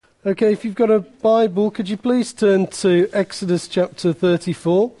Okay, if you've got a Bible, could you please turn to Exodus chapter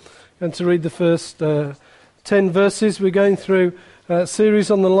 34 and to read the first 10 verses. We're going through a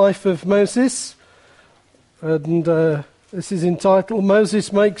series on the life of Moses, and this is entitled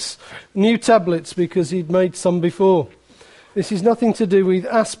Moses Makes New Tablets, because he'd made some before. This is nothing to do with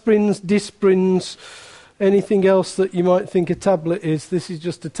aspirins, disprins, anything else that you might think a tablet is. This is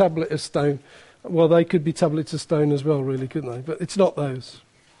just a tablet of stone. Well, they could be tablets of stone as well, really, couldn't they? But it's not those.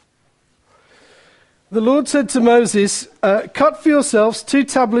 The Lord said to Moses, cut for yourselves 2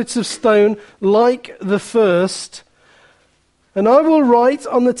 tablets of stone like the first, and I will write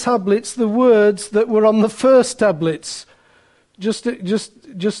on the tablets the words that were on the first tablets. Just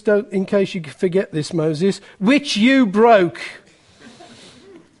in case you forget this, Moses, which you broke.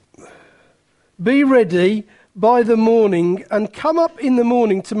 Be ready by the morning, and come up in the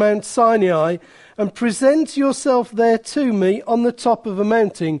morning to Mount Sinai, and present yourself there to me on the top of a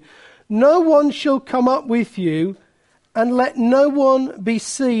mountain. No one shall come up with you, and let no one be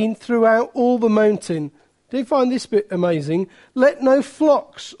seen throughout all the mountain. Do you find this bit amazing? Let no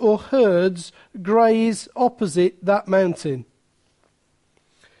flocks or herds graze opposite that mountain.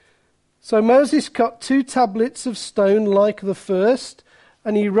 So Moses cut 2 tablets of stone like the first,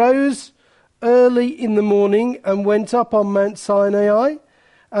 and he rose early in the morning and went up on Mount Sinai,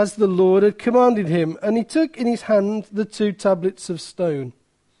 as the Lord had commanded him. And he took in his hand the 2 tablets of stone.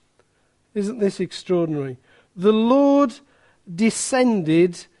 Isn't this extraordinary? The Lord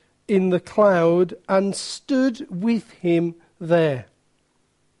descended in the cloud and stood with him there,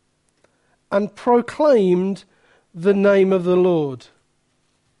 and proclaimed the name of the Lord.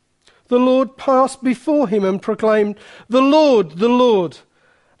 The Lord passed before him and proclaimed, the Lord,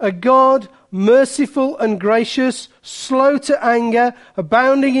 a God merciful and gracious, slow to anger,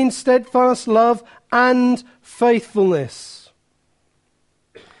 abounding in steadfast love and faithfulness,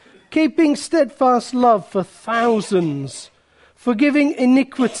 keeping steadfast love for thousands, forgiving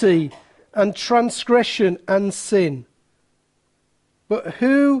iniquity and transgression and sin, but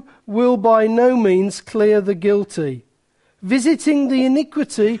who will by no means clear the guilty, visiting the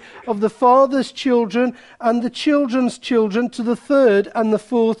iniquity of the father's children and the children's children to the 3rd and the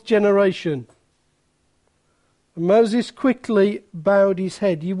 4th generation. And Moses quickly bowed his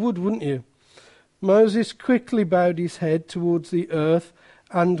head. You would, wouldn't you? Moses quickly bowed his head towards the earth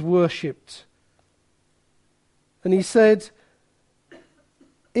and worshipped. And he said,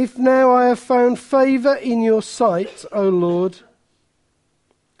 if now I have found favour in your sight, O Lord,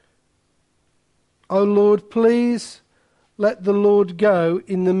 please let the Lord go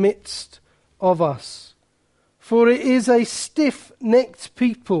in the midst of us. For it is a stiff-necked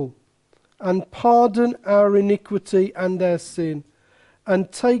people, and pardon our iniquity and our sin, and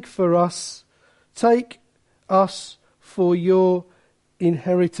take us for your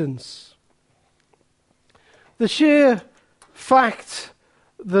inheritance. The sheer fact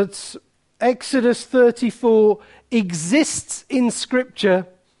that Exodus 34 exists in Scripture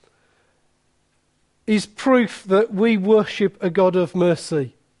is proof that we worship a God of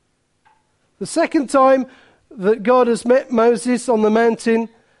mercy. The second time that God has met Moses on the mountain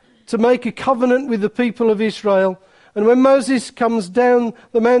to make a covenant with the people of Israel, and when Moses comes down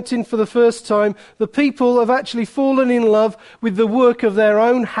the mountain for the first time, the people have actually fallen in love with the work of their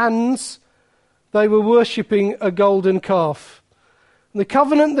own hands. They were worshipping a golden calf. And the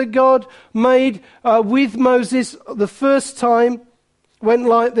covenant that God made with Moses the first time went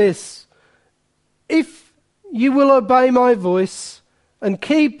like this. If you will obey my voice and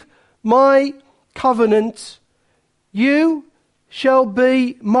keep my covenant, you shall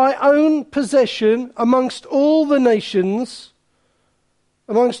be my own possession amongst all the nations,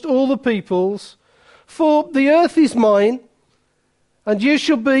 amongst all the peoples, for the earth is mine, and you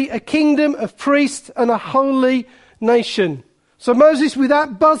shall be a kingdom of priests and a holy nation. So Moses, with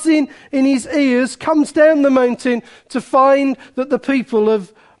that buzzing in his ears, comes down the mountain to find that the people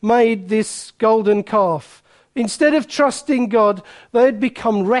have made this golden calf. Instead of trusting God, they had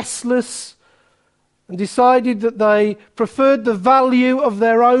become restless and decided that they preferred the value of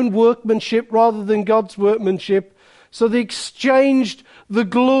their own workmanship rather than God's workmanship. So they exchanged the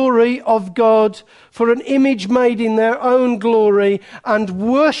glory of God for an image made in their own glory and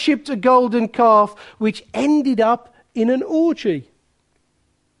worshipped a golden calf, which ended up in an orgy.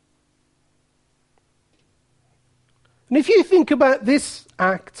 And if you think about this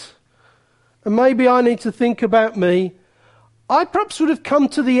act, and maybe I need to think about me, I perhaps would have come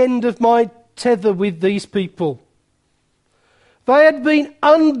to the end of my tether with these people. They had been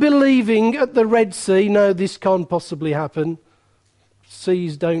unbelieving at the Red Sea. No, this can't possibly happen.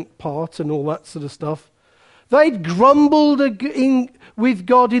 Seas don't part and all that sort of stuff. They'd grumbled with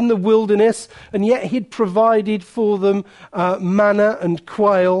God in the wilderness, and yet he'd provided for them manna and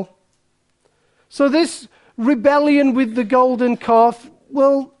quail. So this rebellion with the golden calf,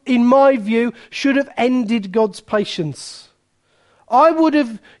 well, in my view, should have ended God's patience. I would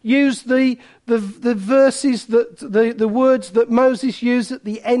have used the verses, the words that Moses used at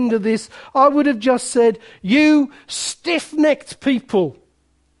the end of this. I would have just said, "You stiff-necked people,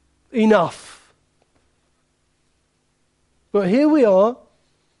 enough." But here we are.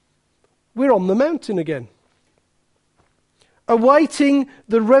 We're on the mountain again, awaiting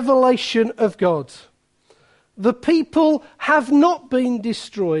the revelation of God. The people have not been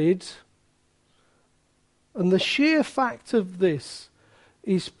destroyed. And the sheer fact of this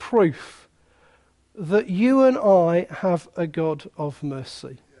is proof that you and I have a God of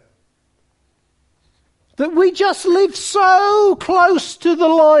mercy. That we just live so close to the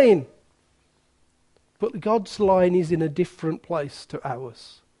line. But God's line is in a different place to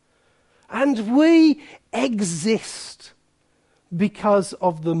ours. And we exist because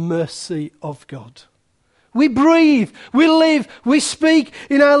of the mercy of God. We breathe, we live, we speak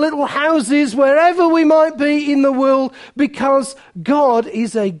in our little houses, wherever we might be in the world, because God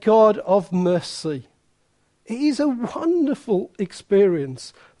is a God of mercy. It is a wonderful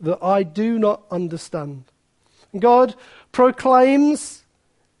experience that I do not understand. God proclaims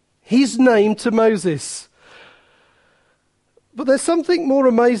his name to Moses. But there's something more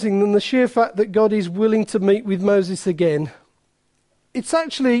amazing than the sheer fact that God is willing to meet with Moses again. It's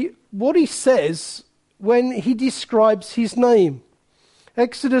actually what he says when he describes his name.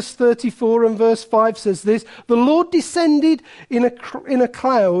 Exodus 34 and verse 5 says this: "The Lord descended in a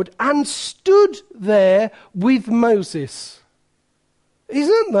cloud and stood there with Moses."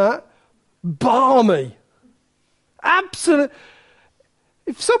 Isn't that balmy? Absolute.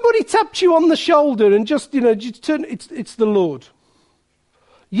 If somebody tapped you on the shoulder and just turn, it's the Lord,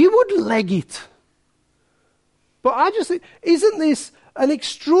 you would leg it. But I just think, isn't this an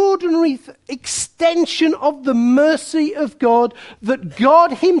extraordinary extension of the mercy of God, that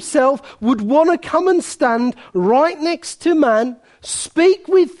God himself would want to come and stand right next to man, speak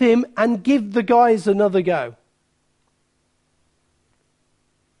with him, and give the guys another go?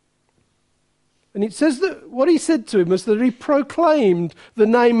 And it says that what he said to him was that he proclaimed the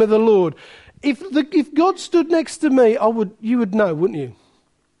name of the Lord. If God stood next to me, you would know, wouldn't you?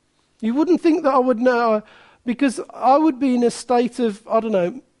 You wouldn't think that I would know, because I would be in a state of,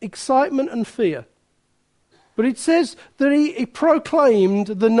 excitement and fear. But it says that he proclaimed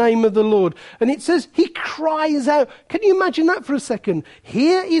the name of the Lord. And it says he cries out. Can you imagine that for a second?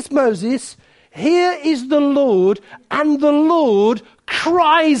 Here is Moses, here is the Lord, and the Lord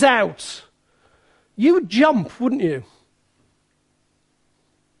cries out. You would jump, wouldn't you?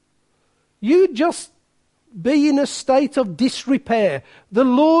 You'd just be in a state of disrepair. The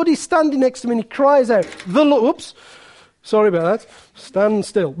Lord is standing next to me and he cries out, "The Lord," oops, sorry about that, stand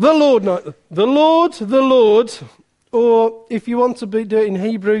still. The Lord, the Lord, or if you want to do it in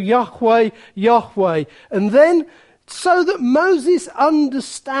Hebrew, Yahweh, Yahweh. And then, so that Moses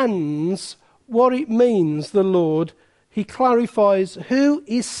understands what it means, the Lord, he clarifies who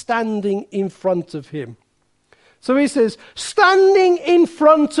is standing in front of him. So he says, standing in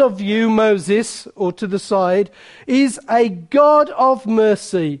front of you, Moses, or to the side, is a God of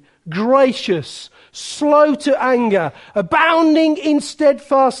mercy, gracious, slow to anger, abounding in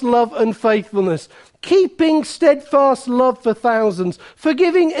steadfast love and faithfulness, keeping steadfast love for thousands,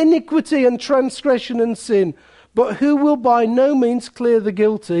 forgiving iniquity and transgression and sin, but who will by no means clear the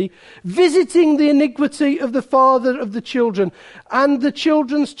guilty, visiting the iniquity of the father of the children and the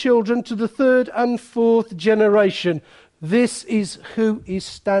children's children to the third and fourth generation. This is who is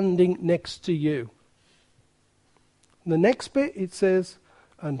standing next to you. In the next bit it says,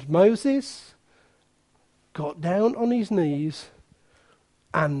 and Moses got down on his knees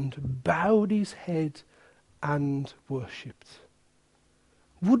and bowed his head and worshipped.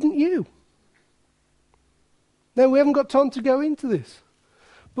 Wouldn't you? Now, we haven't got time to go into this.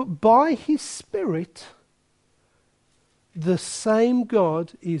 But by his Spirit, the same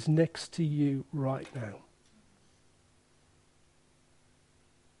God is next to you right now.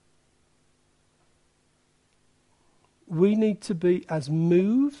 We need to be as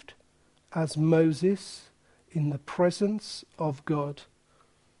moved as Moses in the presence of God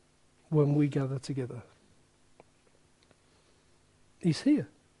when we gather together. He's here.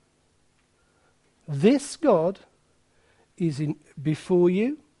 This God is before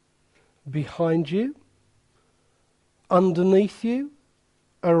you, behind you, underneath you,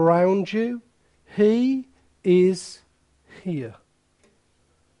 around you. He is here.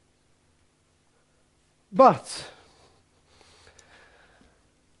 But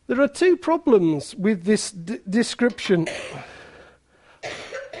there are two problems with this description.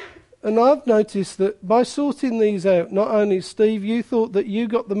 And I've noticed that by sorting these out, not only, Steve, you thought that you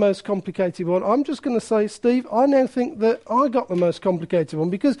got the most complicated one. I'm just going to say, Steve, I now think that I got the most complicated one.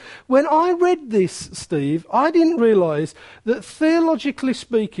 Because when I read this, Steve, I didn't realise that theologically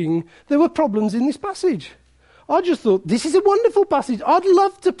speaking, there were problems in this passage. I just thought, this is a wonderful passage. I'd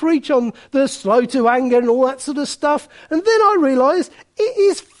love to preach on the slow to anger and all that sort of stuff. And then I realised it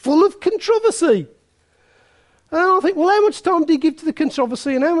is full of controversy. And I think, well, how much time do you give to the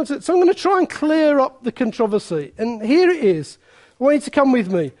controversy and how much? So I'm going to try and clear up the controversy. And here it is. I want you to come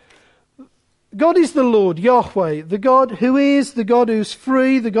with me. God is the Lord, Yahweh, the God who is, the God who's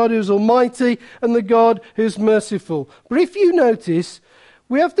free, the God who's almighty, and the God who's merciful. But if you notice,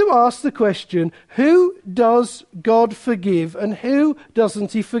 we have to ask the question, who does God forgive and who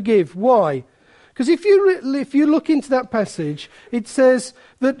doesn't he forgive? Why? Because if you look into that passage, it says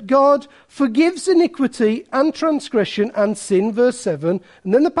that God forgives iniquity and transgression and sin, verse 7.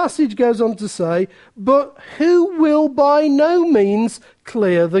 And then the passage goes on to say, but who will by no means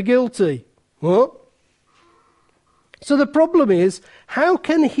clear the guilty? What? So the problem is, how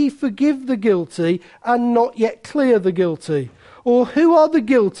can he forgive the guilty and not yet clear the guilty? Or who are the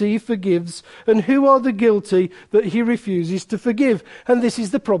guilty he forgives and who are the guilty that he refuses to forgive? And this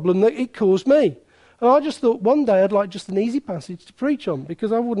is the problem that it caused me. And I just thought one day I'd like just an easy passage to preach on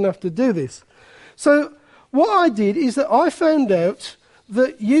because I wouldn't have to do this. So what I did is that I found out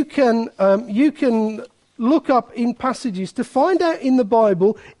that you can look up in passages to find out in the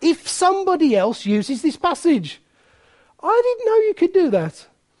Bible if somebody else uses this passage. I didn't know you could do that.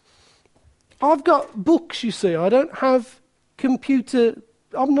 I've got books, you see. I don't have computer.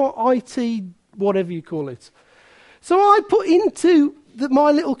 I'm not IT, whatever you call it. So I put into my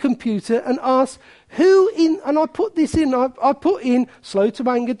little computer and asked and I put this in, I put in slow to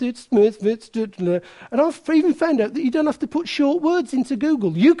anger, and I've even found out that you don't have to put short words into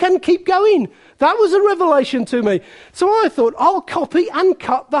Google. You can keep going. That was a revelation to me. So I thought, I'll copy and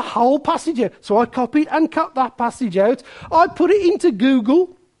cut the whole passage out. So I copied and cut that passage out. I put it into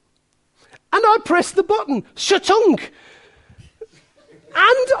Google, and I pressed the button, shatunk.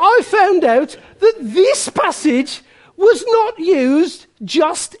 And I found out that this passage was not used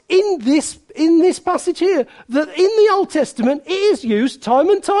just in this passage here. That in the Old Testament, it is used time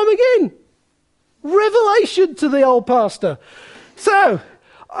and time again. Revelation to the old pastor. So, and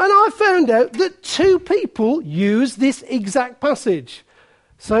I found out that two people use this exact passage.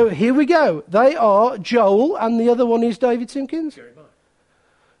 So here we go. They are Joel, and the other one is David Simpkins? Jeremiah.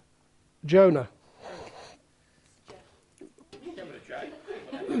 Jonah.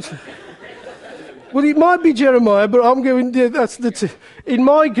 Well, it might be Jeremiah, but I'm going to... That's in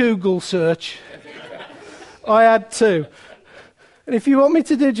my Google search, I had two. And if you want me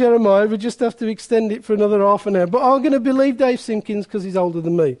to do Jeremiah, we just have to extend it for another half an hour. But I'm going to believe Dave Simpkins because he's older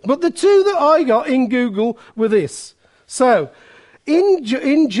than me. But the two that I got in Google were this. So, in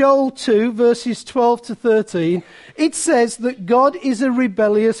Joel 2, verses 12 to 13, it says that God is a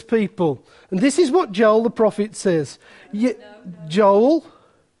rebellious people. And this is what Joel the prophet says. Joel...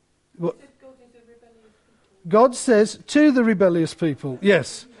 What? God says to the rebellious people,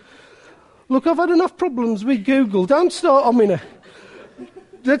 yes. Look, I've had enough problems with Google. Don't start on me now.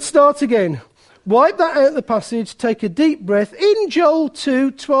 Let's start again. Wipe that out of the passage, take a deep breath. In Joel 2,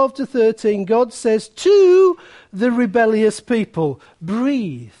 12 to 13, God says to the rebellious people,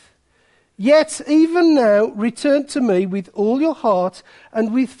 breathe. Yet even now return to me with all your heart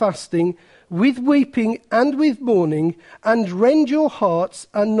and with fasting, with weeping and with mourning, and rend your hearts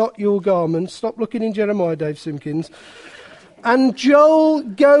and not your garments. Stop looking in Jeremiah, Dave Simpkins. And Joel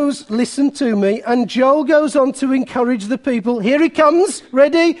goes, listen to me, and Joel goes on to encourage the people. Here he comes,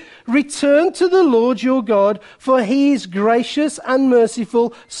 ready? Return to the Lord your God, for he is gracious and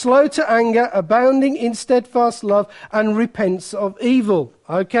merciful, slow to anger, abounding in steadfast love, and repents of evil.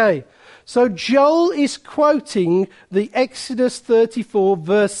 Okay. So Joel is quoting the Exodus 34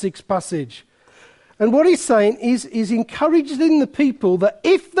 verse 6 passage. And what he's saying is encouraging the people that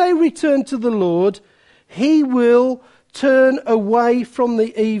if they return to the Lord, he will turn away from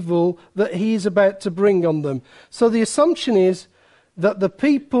the evil that he is about to bring on them. So the assumption is that the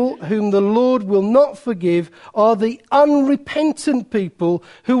people whom the Lord will not forgive are the unrepentant people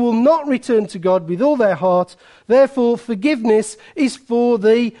who will not return to God with all their heart. Therefore, forgiveness is for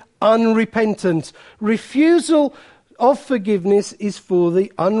the unrepentant. Refusal of forgiveness is for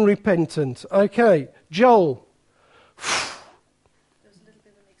the unrepentant. Okay, Joel.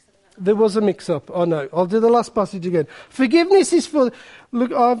 There was a mix-up. I know. I'll do the last passage again. Forgiveness is for...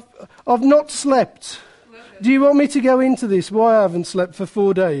 Look, I've not slept Do you want me to go into this? Why I haven't slept for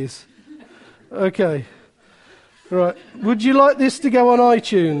 4 days? Okay. Right. Would you like this to go on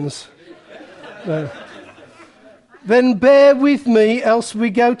iTunes? No. Then bear with me, else we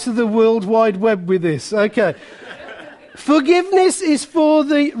go to the World Wide Web with this. Okay. Forgiveness is for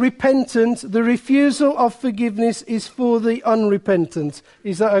the repentant. The refusal of forgiveness is for the unrepentant.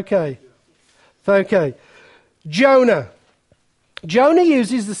 Is that okay? Okay. Jonah. Jonah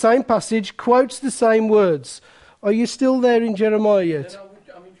uses the same passage, quotes the same words. Are you still there in Jeremiah yet?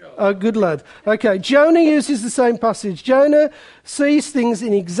 Oh, good lad. Okay, Jonah uses the same passage. Jonah sees things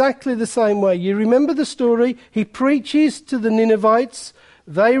in exactly the same way. You remember the story? He preaches to the Ninevites.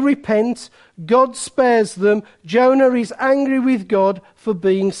 They repent. God spares them. Jonah is angry with God for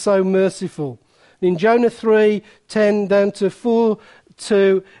being so merciful. In Jonah 3:10 down to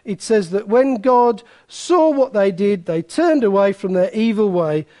 4:2, it says that when God saw what they did, they turned away from their evil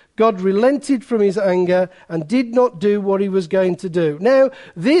way. God relented from his anger and did not do what he was going to do. Now,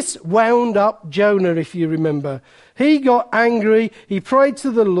 this wound up Jonah, if you remember. He got angry, he prayed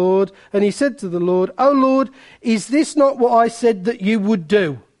to the Lord, and he said to the Lord, "Oh Lord, is this not what I said that you would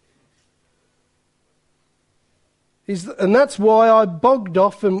do?" And that's why I bogged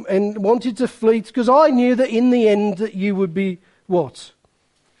off and wanted to flee, because I knew that in the end that you would be what?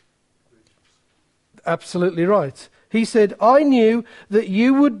 Absolutely right. He said, I knew that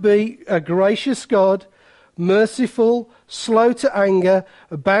you would be a gracious God, merciful, slow to anger,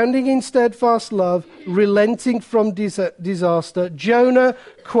 abounding in steadfast love, relenting from disaster. Jonah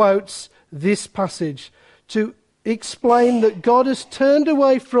quotes this passage to explain that God has turned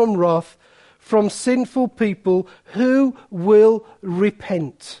away from wrath from sinful people who will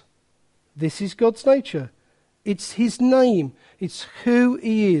repent. This is God's nature. It's his name. It's who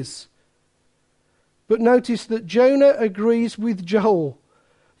he is. But notice that Jonah agrees with Joel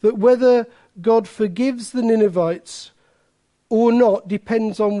that whether God forgives the Ninevites or not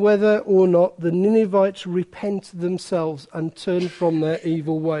depends on whether or not the Ninevites repent themselves and turn from their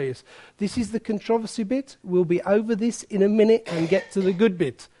evil ways. This is the controversy bit. We'll be over this in a minute and get to the good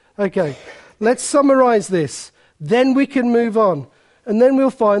bit. Okay, let's summarize this. Then we can move on. And then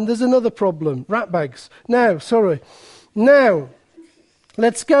we'll find there's another problem. Rat bags. Now,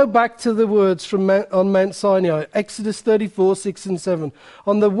 let's go back to the words from on Mount Sinai, Exodus 34, 6 and 7.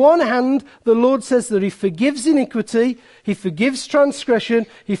 On the one hand, the Lord says that he forgives iniquity, he forgives transgression,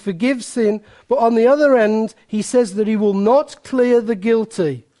 he forgives sin. But on the other end, he says that he will not clear the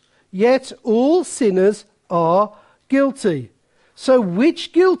guilty. Yet all sinners are guilty. So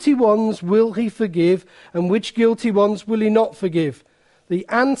which guilty ones will he forgive and which guilty ones will he not forgive? The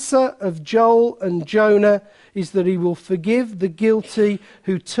answer of Joel and Jonah is that he will forgive the guilty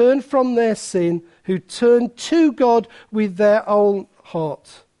who turn from their sin, who turn to God with their own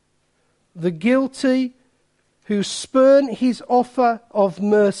heart. The guilty who spurn his offer of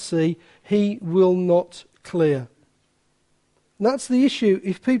mercy, he will not clear. And that's the issue.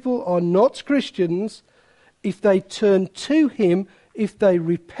 If people are not Christians, if they turn to him, if they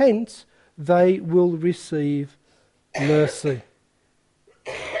repent, they will receive mercy.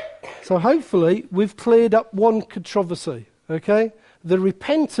 So hopefully we've cleared up one controversy, okay? The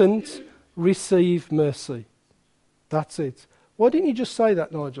repentant receive mercy. That's it. Why didn't you just say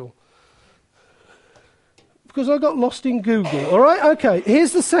that, Nigel? Because I got lost in Google. All right, okay.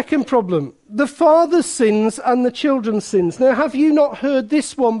 Here's the second problem. The father's sins and the children's sins. Now, have you not heard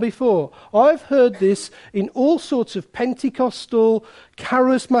this one before? I've heard this in all sorts of Pentecostal,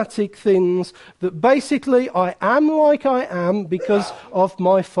 charismatic things, that basically I am like I am because of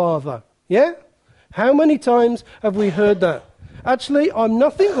my father. Yeah? How many times have we heard that? Actually, I'm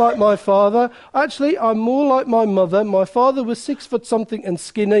nothing like my father. Actually, I'm more like my mother. My father was 6 foot something and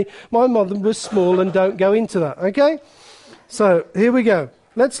skinny. My mother was small, and don't go into that, okay? So, here we go.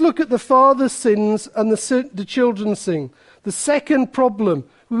 Let's look at the father's sins and the children's sin. The second problem.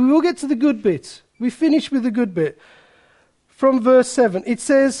 We will get to the good bit. We finish with the good bit. From verse 7, it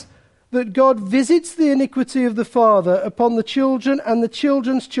says that God visits the iniquity of the father upon the children and the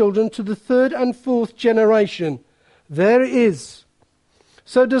children's children to the 3rd and 4th generation. There it is.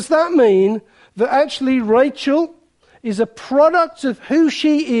 So does that mean that actually Rachel is a product of who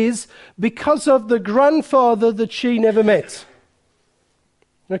she is because of the grandfather that she never met?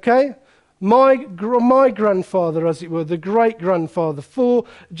 Okay? My grandfather, as it were, the great-grandfather, 4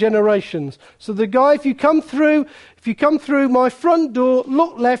 generations. So the guy, if you come through my front door,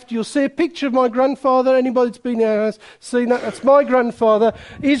 look left, you'll see a picture of my grandfather. Anybody that's been there has seen that. That's my grandfather.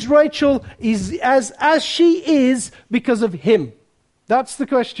 Is Rachel as she is because of him? That's the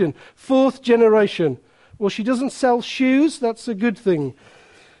question. 4th generation. Well, she doesn't sell shoes. That's a good thing,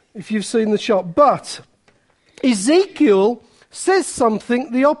 if you've seen the shop. But Ezekiel says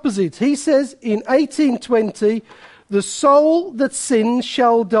something the opposite. He says in 18:20, the soul that sins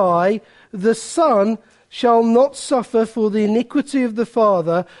shall die, the son shall not suffer for the iniquity of the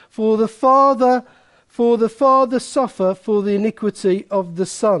father, for the father suffer for the iniquity of the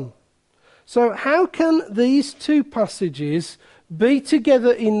son. So how can these two passages be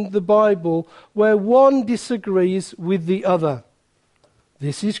together in the Bible where one disagrees with the other?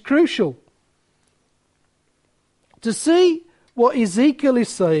 This is crucial. To see what Ezekiel is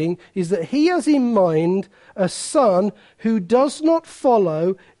saying is that he has in mind a son who does not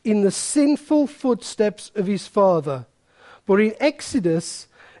follow in the sinful footsteps of his father. But in Exodus,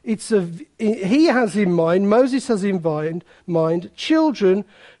 he has in mind, Moses has in mind, children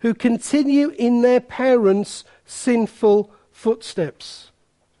who continue in their parents' sinful footsteps.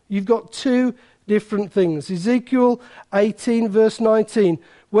 You've got two different things. Ezekiel 18 verse 19.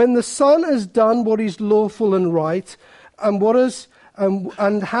 When the son has done what is lawful and right,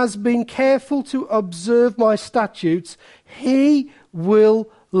 and has been careful to observe my statutes, he will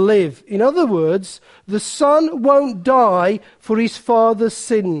live. In other words, the son won't die for his father's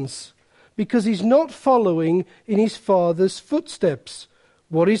sins because he's not following in his father's footsteps.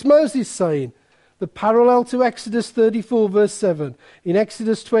 What is Moses saying? The parallel to Exodus 34 verse 7 in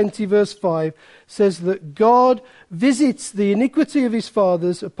Exodus 20 verse 5 says that God visits the iniquity of his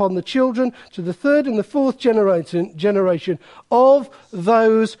fathers upon the children to the third and the fourth generation of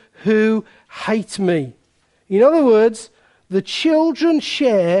those who hate me. In other words, the children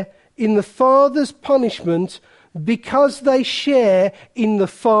share in the father's punishment because they share in the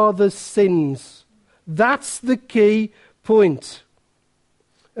father's sins. That's the key point.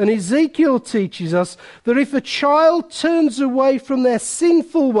 And Ezekiel teaches us that if a child turns away from their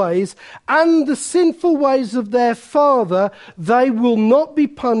sinful ways and the sinful ways of their father, they will not be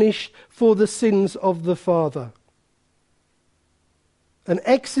punished for the sins of the father. And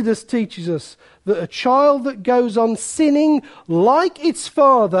Exodus teaches us that a child that goes on sinning like its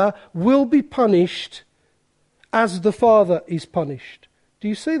father will be punished as the father is punished. Do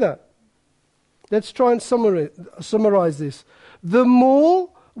you see that? Let's try and summarize this. The more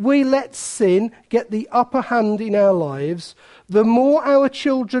we let sin get the upper hand in our lives, the more our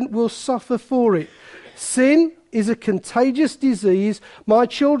children will suffer for it. Sin is a contagious disease. My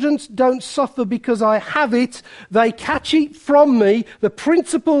children don't suffer because I have it. They catch it from me, the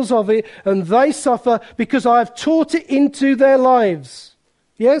principles of it, and they suffer because I've taught it into their lives.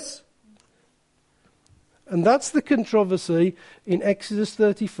 Yes? And that's the controversy in Exodus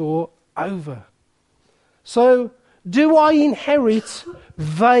 34 over. So, do I inherit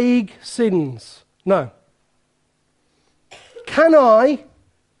vague sins? No. Can I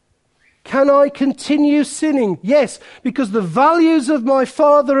continue sinning? Yes, because the values of my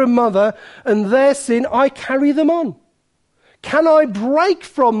father and mother and their sin, I carry them on. Can I break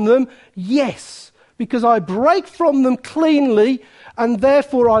from them? Yes, because I break from them cleanly and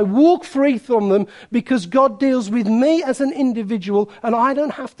therefore I walk free from them because God deals with me as an individual and I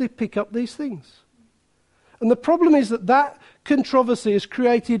don't have to pick up these things. And the problem is that controversy has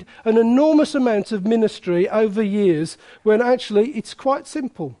created an enormous amount of ministry over years when actually it's quite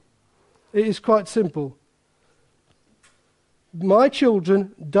simple. It is quite simple. My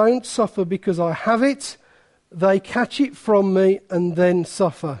children don't suffer because I have it. They catch it from me and then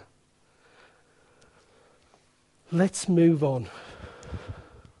suffer. Let's move on.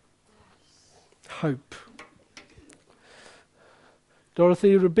 Hope. Dorothy,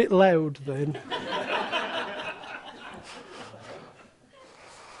 you're a bit loud then.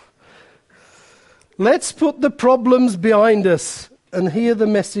 Let's put the problems behind us and hear the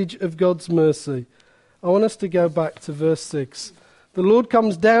message of God's mercy. I want us to go back to verse 6. The Lord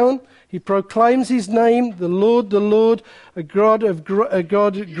comes down, he proclaims his name, the Lord, a God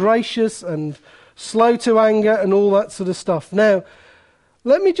gracious and slow to anger and all that sort of stuff. Now,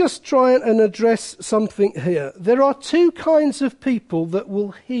 let me just try and address something here. There are two kinds of people that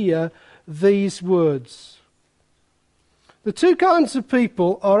will hear these words. The two kinds of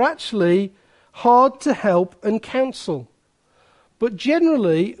people are actually hard to help and counsel. But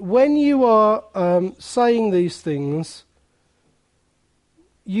generally, when you are saying these things,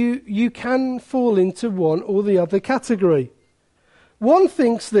 you can fall into one or the other category. One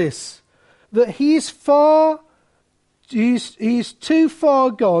thinks this, that he's too far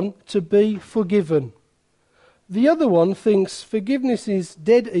gone to be forgiven. The other one thinks forgiveness is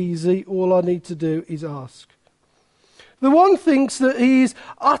dead easy, all I need to do is ask. The one thinks that he is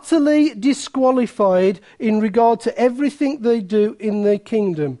utterly disqualified in regard to everything they do in the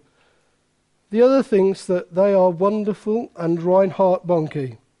kingdom. The other thinks that they are wonderful and Reinhard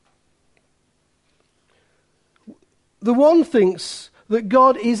Bonnke. The one thinks that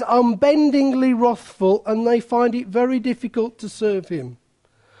God is unbendingly wrathful and they find it very difficult to serve him.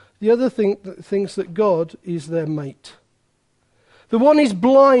 The other thinks that God is their mate. The one is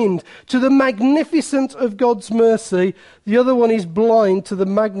blind to the magnificence of God's mercy. The other one is blind to the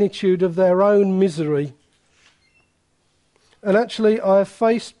magnitude of their own misery. And actually, I have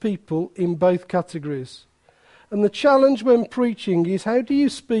faced people in both categories. And the challenge when preaching is, how do you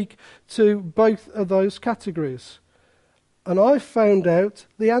speak to both of those categories? And I've found out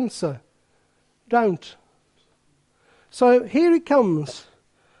the answer. Don't. So here it comes.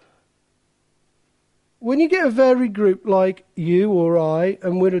 When you get a varied group like you or I,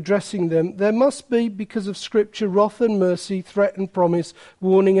 and we're addressing them, there must be, because of Scripture, wrath and mercy, threat and promise,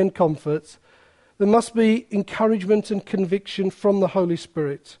 warning and comfort. There must be encouragement and conviction from the Holy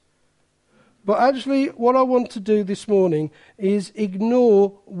Spirit. But actually, what I want to do this morning is ignore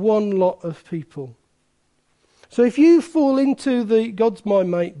one lot of people. So if you fall into the God's my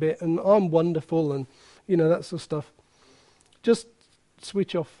mate bit, and I'm wonderful, and that sort of stuff, just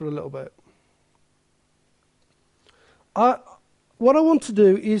switch off for a little bit. What I want to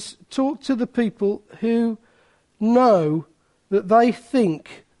do is talk to the people who know that they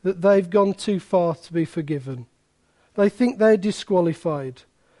think that they've gone too far to be forgiven. They think they're disqualified.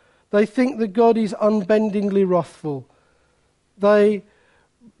 They think that God is unbendingly wrathful. They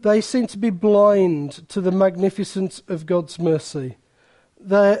seem to be blind to the magnificence of God's mercy.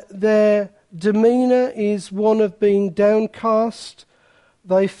 Their demeanour is one of being downcast.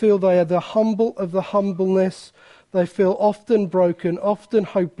 They feel they are the humble of the humbleness. They feel often broken, often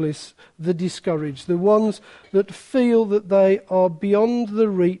hopeless, the discouraged, the ones that feel that they are beyond the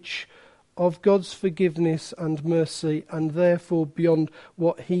reach of God's forgiveness and mercy, and therefore beyond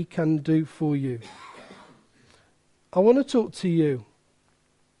what he can do for you. I want to talk to you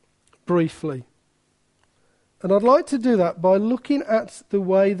briefly. And I'd like to do that by looking at the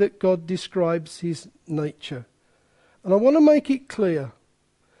way that God describes his nature. And I want to make it clear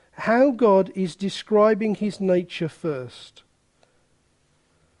how God is describing his nature first.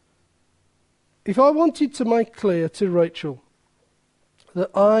 If I wanted to make clear to Rachel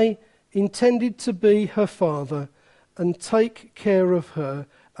that I intended to be her father and take care of her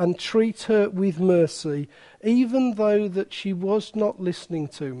and treat her with mercy, even though that she was not listening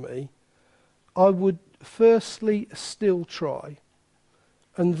to me, I would firstly still try.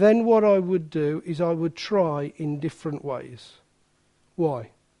 And then what I would do is I would try in different ways.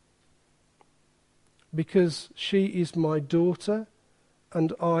 Why? Because she is my daughter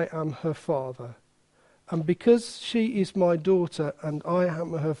and I am her father. And because she is my daughter and I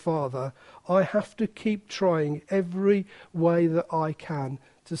am her father, I have to keep trying every way that I can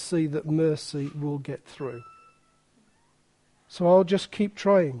to see that mercy will get through. So I'll just keep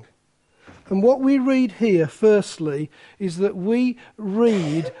trying. And what we read here, firstly, is that we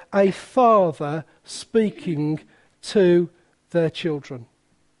read a father speaking to their children.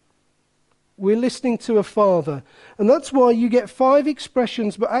 We're listening to a father. And that's why you get 5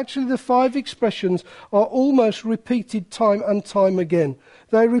 expressions, but actually the 5 expressions are almost repeated time and time again.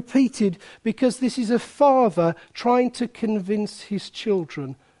 They're repeated because this is a father trying to convince his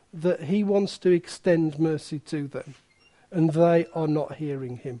children that he wants to extend mercy to them. And they are not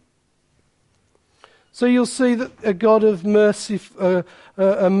hearing him. So you'll see that a God of mercy,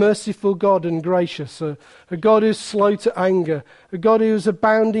 a merciful God and gracious, a God who's slow to anger, a God who is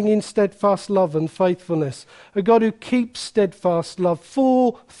abounding in steadfast love and faithfulness, a God who keeps steadfast love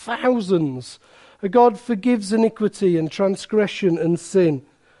for thousands, a God forgives iniquity and transgression and sin.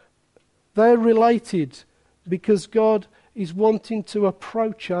 They're related because God is wanting to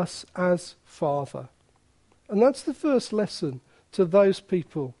approach us as Father. And that's the first lesson to those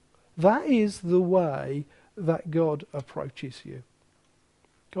people. That is the way that God approaches you.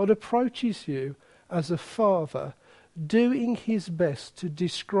 God approaches you as a father, doing his best to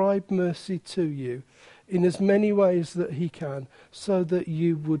describe mercy to you in as many ways that he can, so that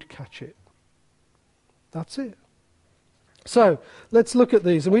you would catch it. That's it. So, let's look at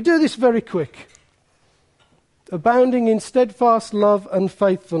these. And we do this very quick. Abounding in steadfast love and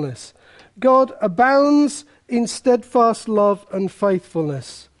faithfulness. God abounds in steadfast love and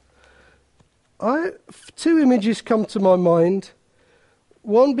faithfulness. 2 images come to my mind.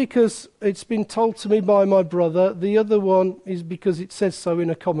 One because it's been told to me by my brother. The other one is because it says so in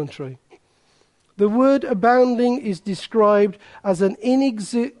a commentary. The word abounding is described as an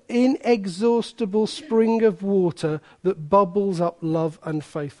inexhaustible spring of water that bubbles up love and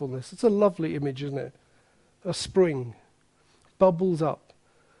faithfulness. It's a lovely image, isn't it? A spring. Bubbles up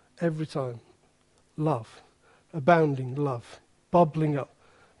every time. Love. Abounding love. Bubbling up.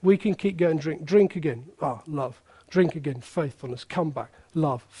 We can keep going, drink again. Love. Drink again, faithfulness. Come back,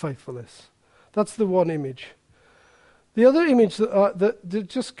 love, faithfulness. That's the one image. The other image that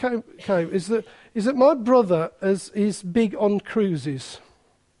just came is that my brother is big on cruises.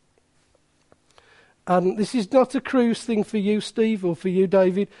 And this is not a cruise thing for you, Steve, or for you,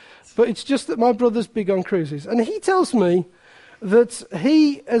 David, but it's just that my brother's big on cruises. And he tells me that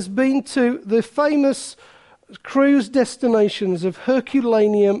he has been to the famous cruise destinations of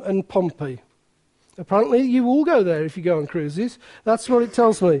Herculaneum and Pompeii. Apparently you all go there if you go on cruises. That's what it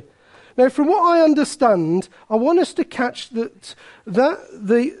tells me. Now, from what I understand, I want us to catch that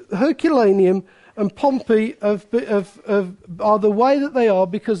the Herculaneum and Pompeii are the way that they are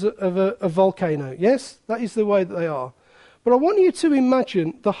because of a volcano. Yes, that is the way that they are. But I want you to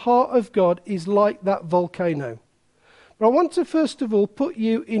imagine the heart of God is like that volcano. But I want to first of all put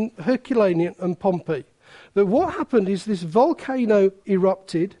you in Herculaneum and Pompeii. That what happened is this volcano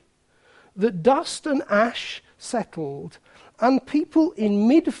erupted, that dust and ash settled, and people in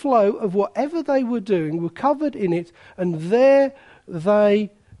mid-flow of whatever they were doing were covered in it, and there they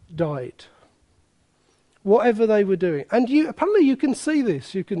died. Whatever they were doing. And apparently you can see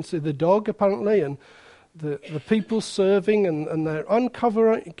this. You can see the dog, apparently, and the people serving, and they're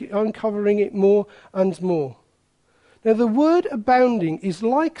uncovering it more and more. Now, the word abounding is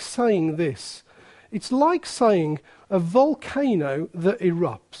like saying this. It's like saying a volcano that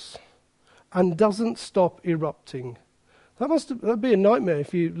erupts and doesn't stop erupting. That'd be a nightmare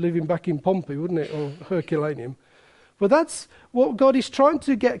if you're living back in Pompeii, wouldn't it, or Herculaneum? But that's what God is trying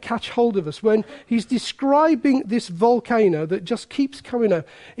to catch hold of us when he's describing this volcano that just keeps coming out.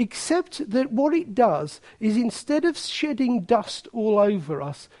 Except that what it does is instead of shedding dust all over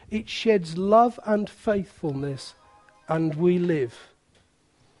us, it sheds love and faithfulness, and we live.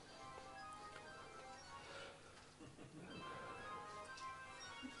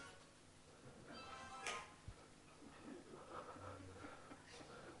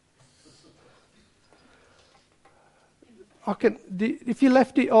 If you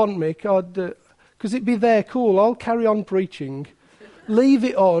left it on, Mick, because it'd be there, cool, I'll carry on preaching. Leave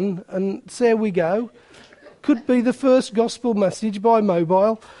it on and there we go. Could be the first gospel message by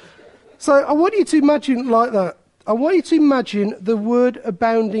mobile. So I want you to imagine like that. I want you to imagine the word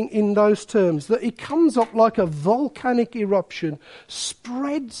abounding in those terms, that it comes up like a volcanic eruption,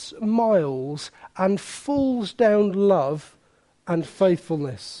 spreads miles and falls down love and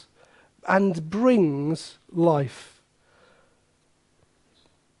faithfulness and brings life.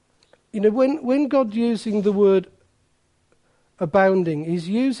 You know, when God using the word abounding, he's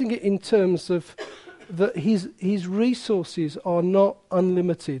using it in terms of that his resources are not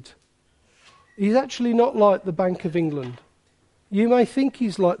unlimited. He's actually not like the Bank of England. You may think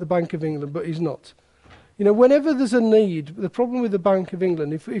he's like the Bank of England, but he's not. You know, whenever there's a need, the problem with the Bank of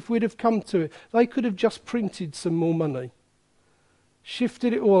England, if we'd have come to it, they could have just printed some more money.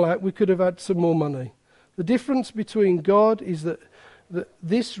 Shifted it all out, we could have had some more money. The difference between God is that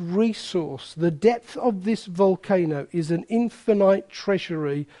this resource, the depth of this volcano, is an infinite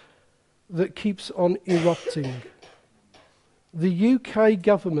treasury that keeps on erupting. The UK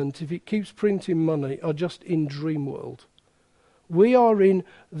government, if it keeps printing money, are just in dream world. We are in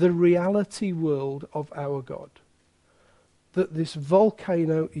the reality world of our God. That this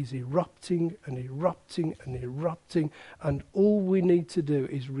volcano is erupting and erupting and erupting, and all we need to do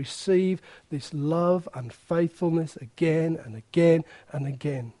is receive this love and faithfulness again and again and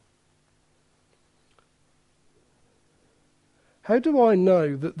again. How do I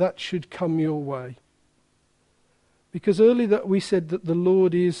know that that should come your way? Because earlier that we said that the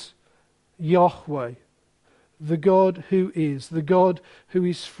Lord is Yahweh, the God who is, the God who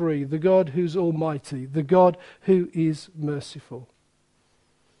is free, the God who's almighty, the God who is merciful.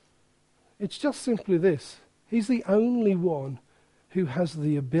 It's just simply this. He's the only one who has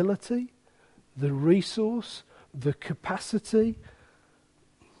the ability, the resource, the capacity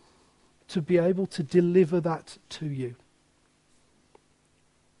to be able to deliver that to you.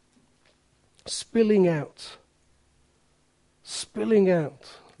 Spilling out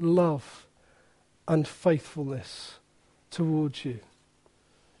love and faithfulness towards you.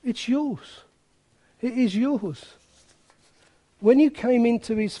 It's yours. It is yours. When you came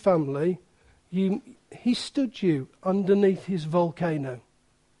into his family, he stood you underneath his volcano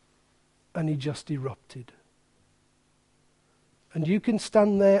and he just erupted. And you can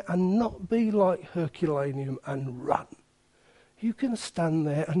stand there and not be like Herculaneum and run. You can stand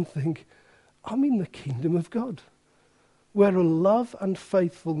there and think, I'm in the kingdom of God, where a love and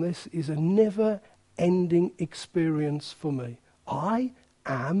faithfulness is a never-ending experience for me. I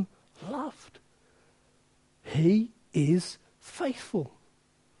am loved. He is faithful.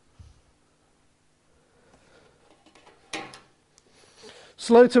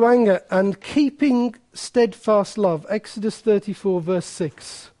 Slow to anger and keeping steadfast love. Exodus 34 verse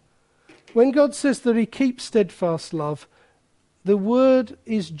 6. When God says that he keeps steadfast love, the word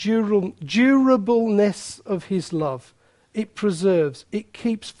is durableness of his love. It preserves, it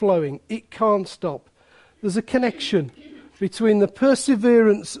keeps flowing, it can't stop. There's a connection between the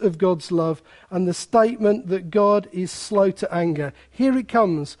perseverance of God's love and the statement that God is slow to anger. Here it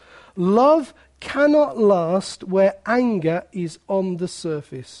comes. Love cannot last where anger is on the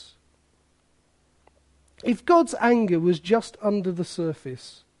surface. If God's anger was just under the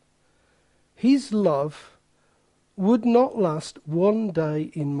surface, his love would not last one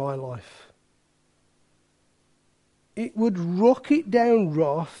day in my life. It would rocket down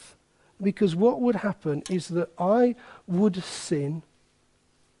wrath, because what would happen is that I would sin.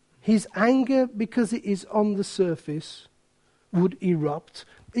 His anger, because it is on the surface, would erupt.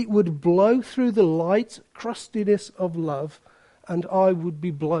 It would blow through the light crustiness of love, and I would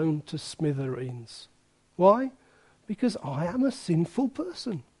be blown to smithereens. Why? Because I am a sinful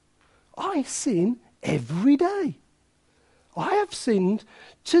person. I sin every day. I have sinned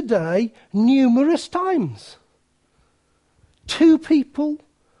today numerous times. To people,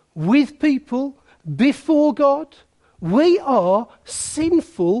 with people, before God. We are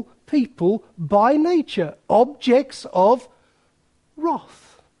sinful people by nature, objects of wrath.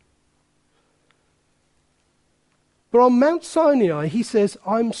 But on Mount Sinai, he says,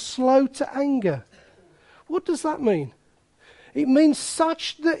 I'm slow to anger. What does that mean? It means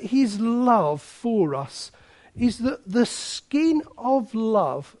such that his love for us is that the skin of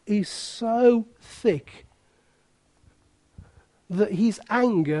love is so thick that his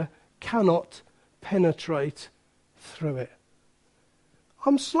anger cannot penetrate through it.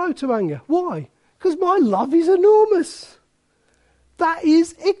 I'm slow to anger. Why? Because my love is enormous. That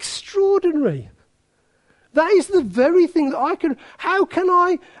is extraordinary. That is the very thing that I can. How can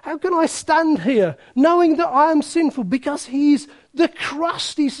I stand here knowing that I am sinful? Because the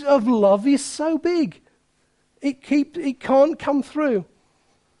crust of love is so big. It can't come through.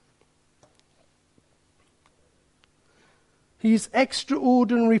 He is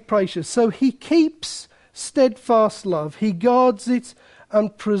extraordinary precious. So he keeps steadfast love. He guards it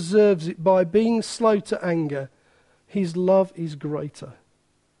and preserves it by being slow to anger. His love is greater.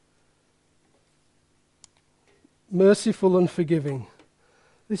 Merciful and forgiving.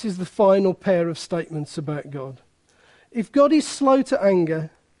 This is the final pair of statements about God. If God is slow to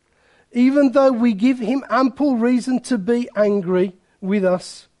anger, even though we give him ample reason to be angry with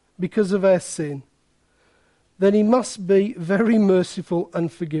us because of our sin, then he must be very merciful and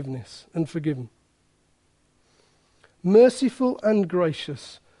forgiven. Merciful and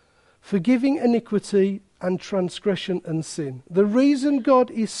gracious, forgiving iniquity and transgression and sin. The reason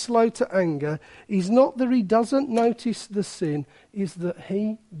God is slow to anger is not that he doesn't notice the sin, is that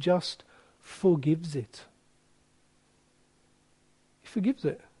he just forgives it. He forgives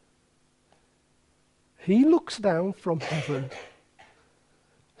it. He looks down from heaven,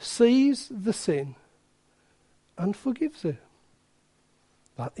 sees the sin, and forgives it.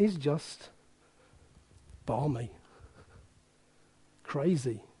 That is just balmy,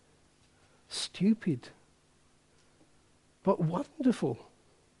 crazy, stupid, but wonderful,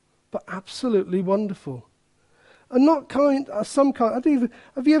 but absolutely wonderful. And not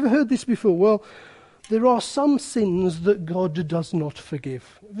have you ever heard this before? Well, there are some sins that God does not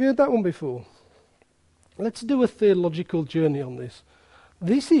forgive. Have you heard that one before? Let's do a theological journey on this.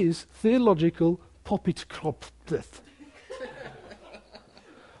 This is theological poppycock.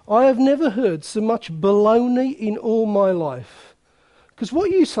 I have never heard so much baloney in all my life. Because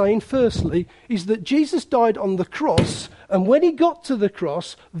what you're saying, firstly, is that Jesus died on the cross, and when he got to the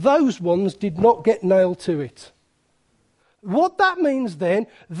cross, those ones did not get nailed to it. What that means then,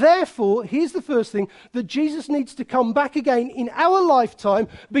 therefore, here's the first thing, that Jesus needs to come back again in our lifetime,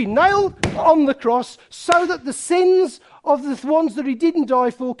 be nailed on the cross, so that the sins of the ones that he didn't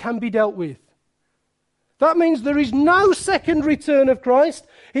die for can be dealt with. That means there is no second return of Christ.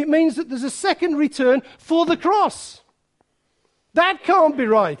 It means that there's a second return for the cross. That can't be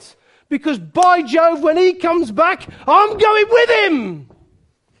right. Because by Jove, when he comes back, I'm going with him.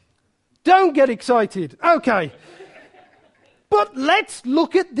 Don't get excited. Okay. But let's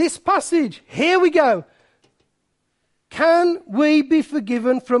look at this passage. Here we go. Can we be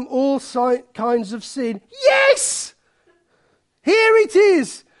forgiven from all kinds of sin? Yes! Here it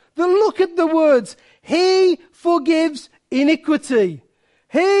is. Look at the words. He forgives iniquity.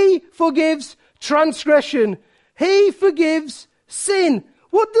 He forgives transgression. He forgives sin.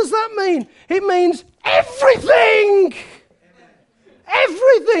 What does that mean? It means everything.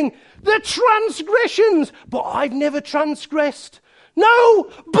 Everything. The transgressions. But I've never transgressed.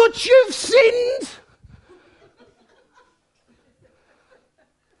 No, but you've sinned.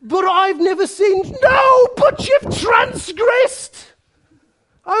 But I've never sinned. No, but you've transgressed.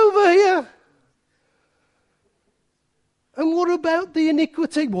 Over here. And what about the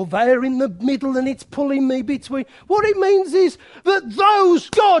iniquity? Well, they're in the middle and it's pulling me between. What it means is that those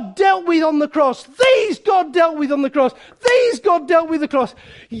God dealt with on the cross, these God dealt with on the cross, these God dealt with the cross.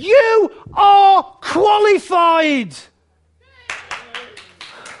 You are qualified.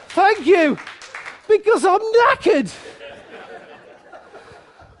 Thank you. Because I'm knackered.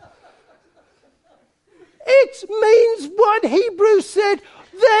 It means what Hebrews said,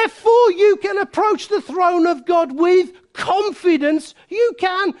 therefore you can approach the throne of God with confidence. You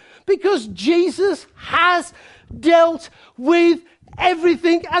can, because Jesus has dealt with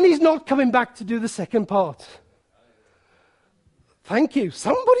everything and he's not coming back to do the second part. Thank you.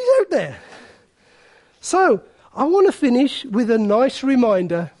 Somebody's out there. So, I want to finish with a nice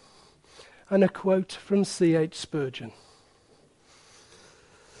reminder and a quote from C.H. Spurgeon.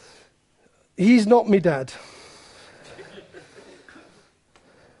 He's not me dad.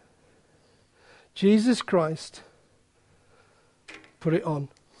 Jesus Christ, put it on.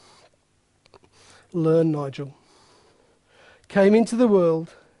 Learn, Nigel. Came into the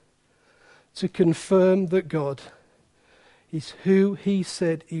world to confirm that God is who he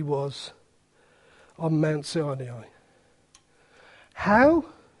said he was on Mount Sinai. How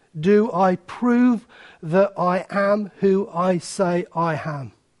do I prove that I am who I say I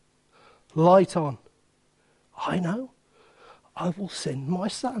am? Light on. I know. I will send my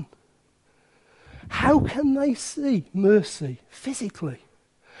son. How can they see mercy physically?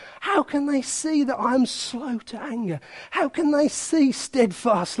 How can they see that I'm slow to anger? How can they see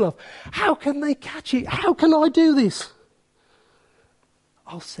steadfast love? How can they catch it? How can I do this?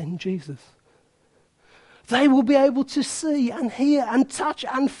 I'll send Jesus. They will be able to see and hear and touch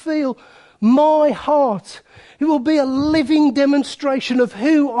and feel my heart. It will be a living demonstration of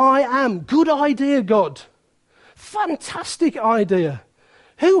who I am. Good idea, God. Fantastic idea.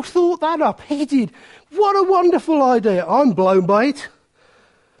 Who thought that up? He did. What a wonderful idea. I'm blown by it.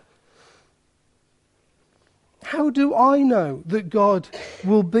 How do I know that God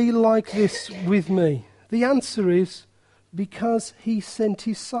will be like this with me? The answer is because he sent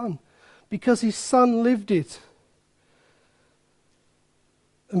his son. Because his son lived it.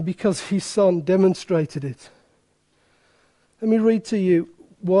 And because his son demonstrated it. Let me read to you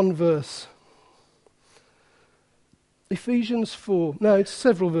one verse. Ephesians 4. No, it's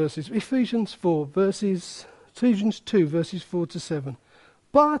several verses. Ephesians 2, verses 4 to 7.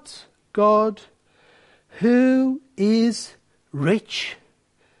 But God, who is rich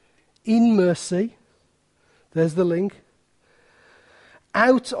in mercy, there's the link,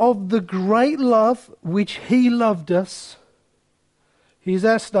 out of the great love which he loved us, here's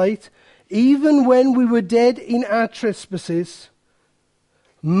our state, even when we were dead in our trespasses,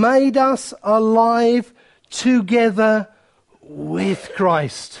 made us alive together with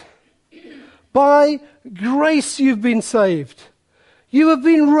Christ. By grace you've been saved. You have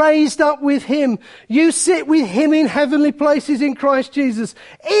been raised up with him. You sit with him in heavenly places in Christ Jesus.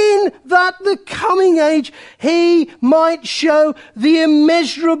 In that the coming age he might show the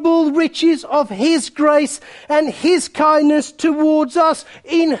immeasurable riches of his grace and his kindness towards us,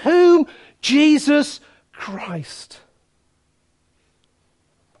 in whom Jesus Christ.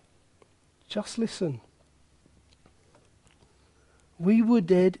 Just listen. We were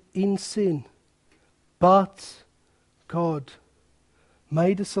dead in sin, but God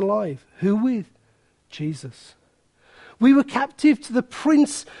made us alive. Who with? Jesus. We were captive to the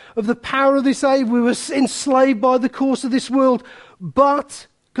prince of the power of this age. We were enslaved by the course of this world. But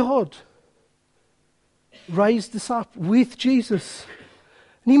God raised us up with Jesus.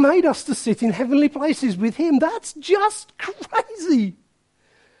 And he made us to sit in heavenly places with him. That's just crazy.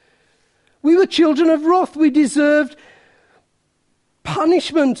 We were children of wrath. We deserved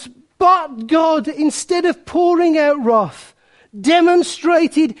punishment. But God, instead of pouring out wrath,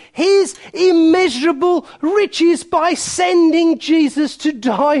 demonstrated his immeasurable riches by sending Jesus to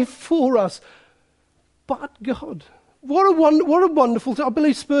die for us. But God, what a wonderful thing. I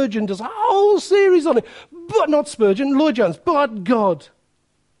believe Spurgeon does a whole series on it. But not Spurgeon, Lloyd Jones. But God.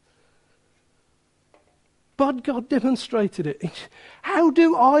 But God demonstrated it. How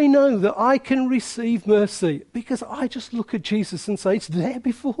do I know that I can receive mercy? Because I just look at Jesus and say, it's there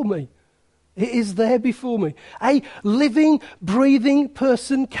before me. It is there before me. A living, breathing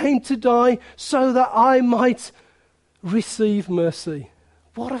person came to die so that I might receive mercy.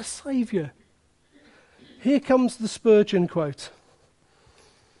 What a saviour. Here comes the Spurgeon quote.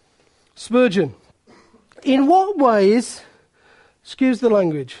 Spurgeon, in what ways Excuse the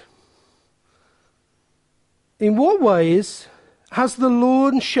language. In what ways has the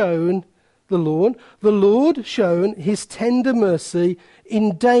Lord shown his tender mercy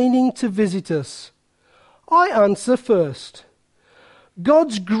in deigning to visit us? I answer first.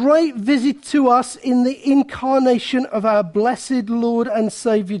 God's great visit to us in the incarnation of our blessed Lord and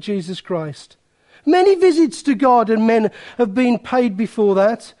Saviour Jesus Christ. Many visits to God and men have been paid before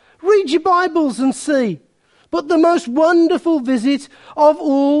that. Read your Bibles and see. But the most wonderful visit of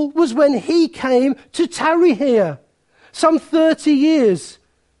all was when he came to tarry here, some 30 years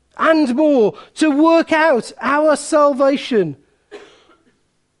and more, to work out our salvation.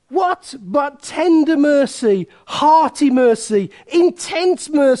 What but tender mercy, hearty mercy, intense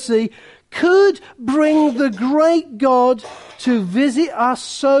mercy could bring the great God to visit us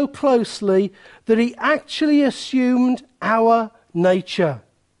so closely that he actually assumed our nature?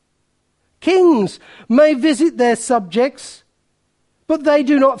 Kings may visit their subjects, but they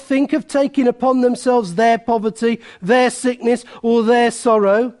do not think of taking upon themselves their poverty, their sickness, or their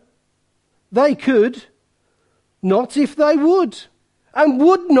sorrow. They could, not if they would, and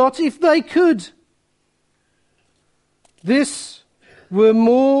would not if they could. This were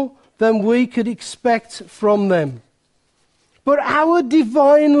more than we could expect from them. But our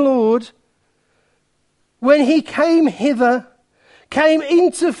divine Lord, when he came hither, came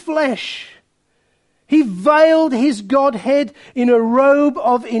into flesh. He veiled his Godhead in a robe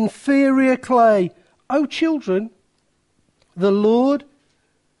of inferior clay. O children, the Lord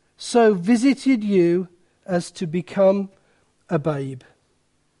so visited you as to become a babe,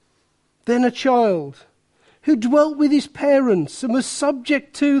 then a child, who dwelt with his parents and was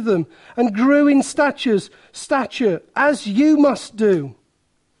subject to them and grew in stature as you must do.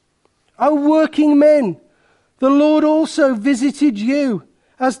 O working men, the Lord also visited you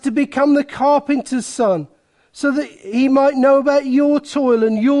as to become the carpenter's son, so that he might know about your toil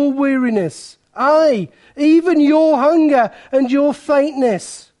and your weariness, aye, even your hunger and your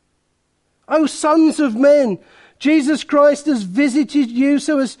faintness. O sons of men, Jesus Christ has visited you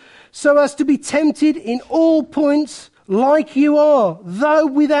so as to be tempted in all points like you are, though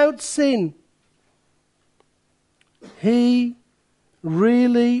without sin. He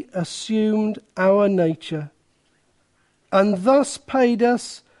really assumed our nature and thus paid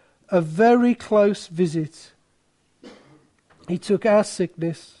us a very close visit. He took our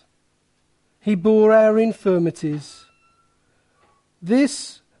sickness. He bore our infirmities.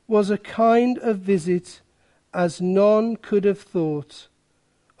 This was a kind of visit as none could have thought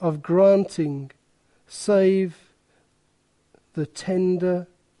of granting save the tender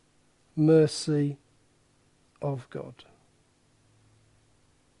mercy of God.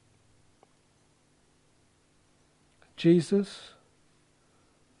 Jesus,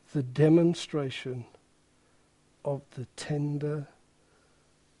 the demonstration of the tender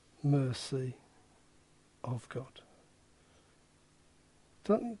mercy of God.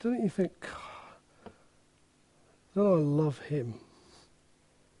 Don't you think, don't I love him?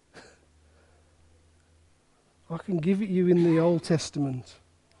 I can give it you in the Old Testament.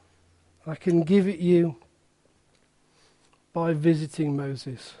 I can give it you by visiting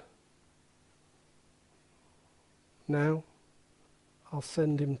Moses. Now, I'll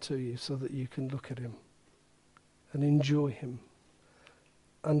send him to you so that you can look at him and enjoy him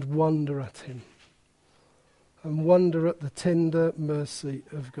and wonder at him and wonder at the tender mercy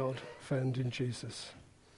of God found in Jesus.